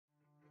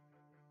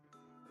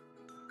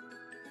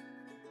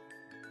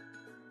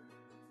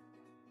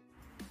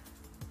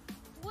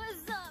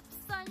What's up,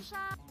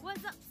 sunshine?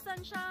 What's up,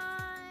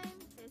 sunshine?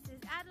 This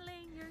is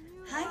Adeline, your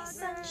new Hi,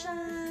 vlogger.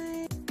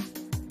 sunshine.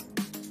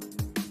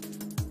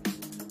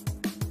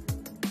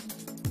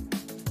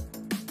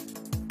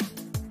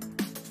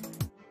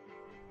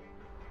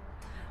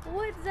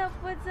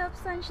 What's up,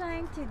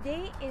 sunshine?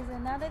 Today is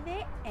another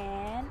day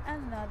and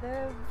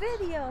another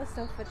video.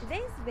 So for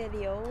today's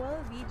video,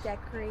 we'll be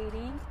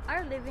decorating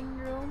our living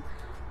room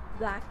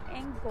black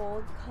and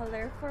gold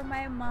color for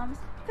my mom's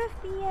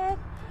 50th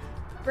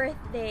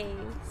birthday.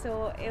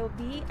 So it'll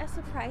be a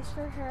surprise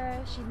for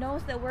her. She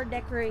knows that we're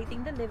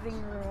decorating the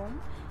living room.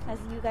 As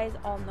you guys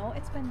all know,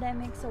 it's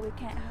pandemic, so we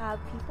can't have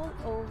people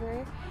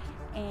over,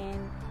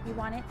 and we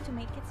wanted to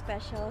make it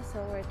special,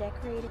 so we're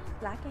decorating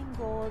black and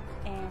gold.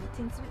 And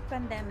since it's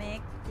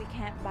pandemic, we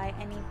can't buy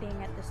anything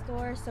at the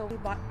store, so we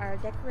bought our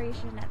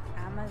decoration at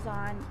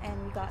Amazon, and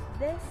we got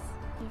this.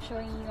 I'm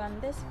showing you on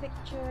this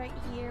picture right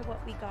here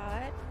what we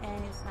got,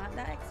 and it's not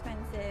that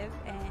expensive,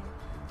 and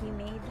we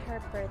made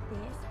her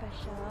birthday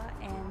special.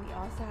 And we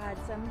also had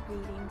some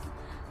greetings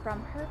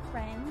from her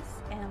friends,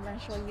 and I'm going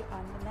to show you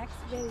on the next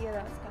video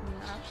that's coming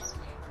up.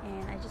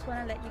 And I just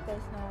want to let you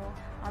guys know,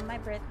 on my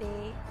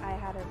birthday I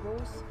had a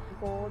rose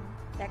gold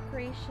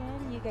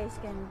decoration. You guys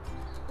can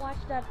watch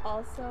that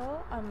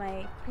also on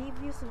my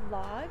previous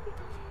vlog.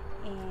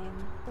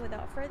 And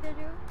without further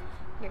ado,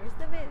 here's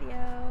the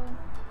video.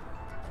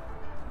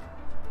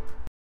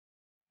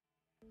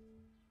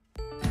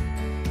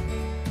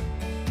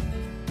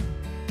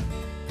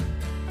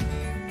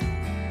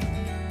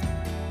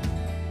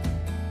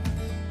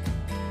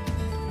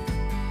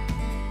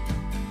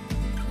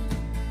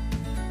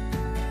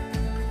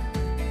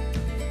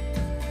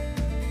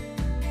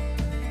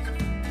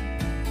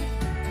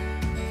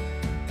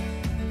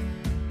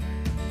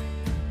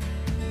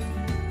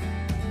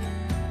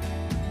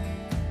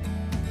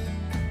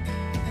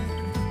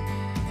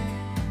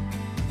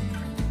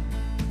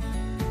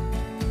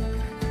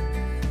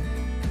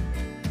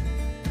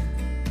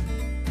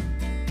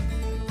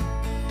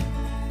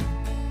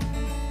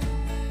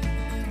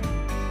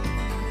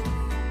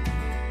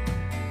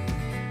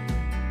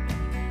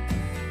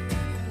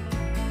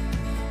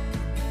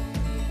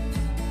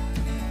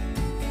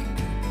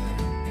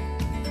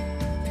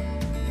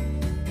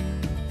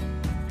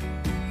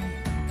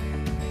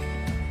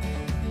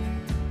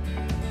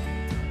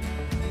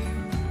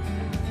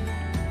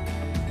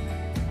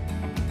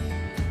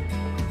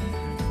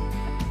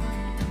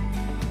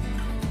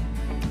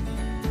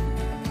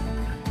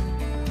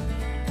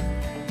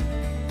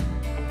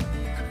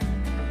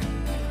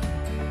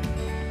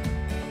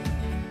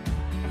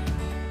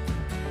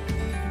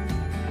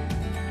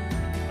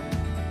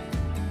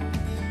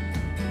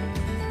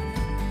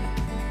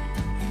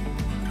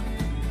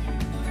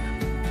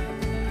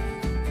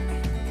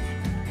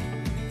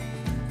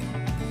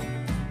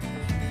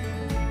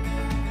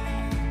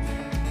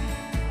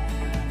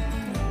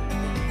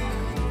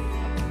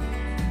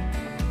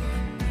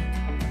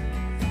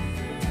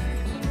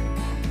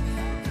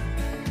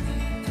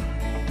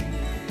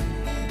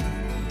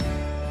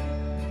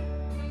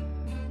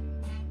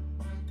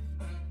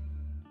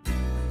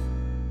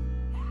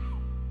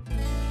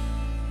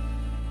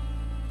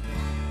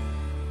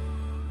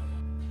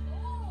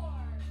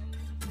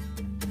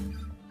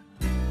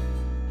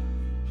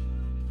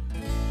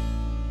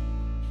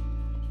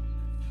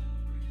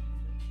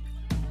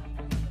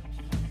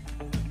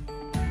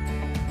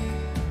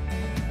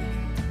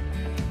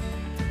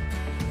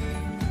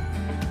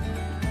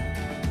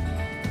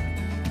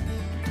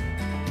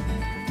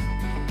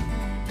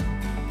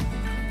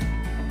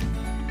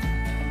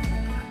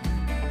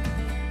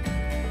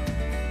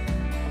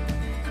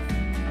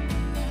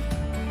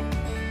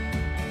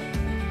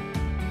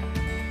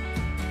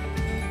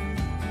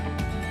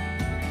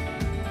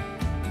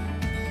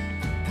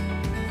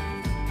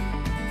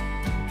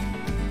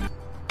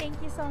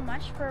 So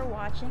much for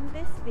watching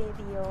this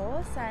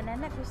video. Sana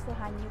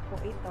nagustuhan niyo po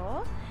ito,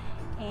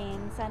 and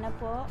sana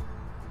po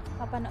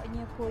mapanood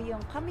niyo po yung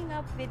coming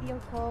up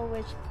video ko,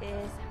 which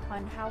is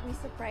on how we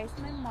surprised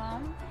my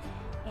mom.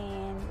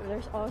 And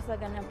there's also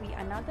gonna be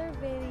another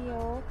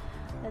video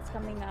that's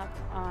coming up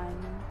on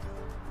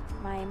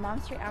my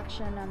mom's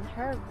reaction on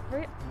her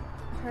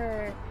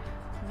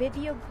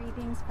video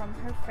greetings from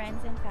her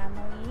friends and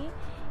family.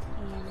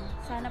 And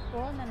sana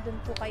po nandun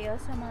po kayo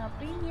sa mga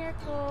premiere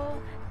ko.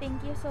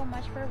 Thank you so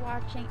much for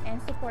watching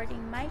and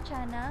supporting my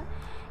channel,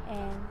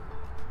 and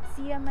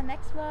see you on my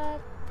next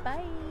vlog.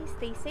 Bye!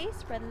 Stay safe,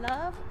 spread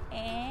love,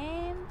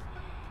 and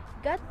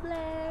God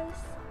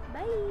bless!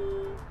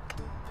 Bye!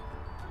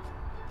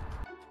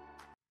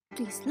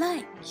 Please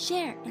like,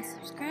 share, and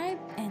subscribe,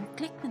 and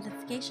click the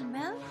notification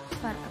bell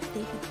para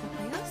updated po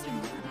kayo sa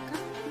mga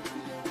upcoming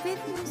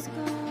videos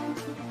ko.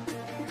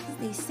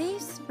 Stay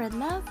safe, spread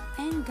love,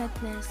 and God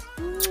bless.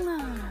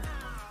 Mwah!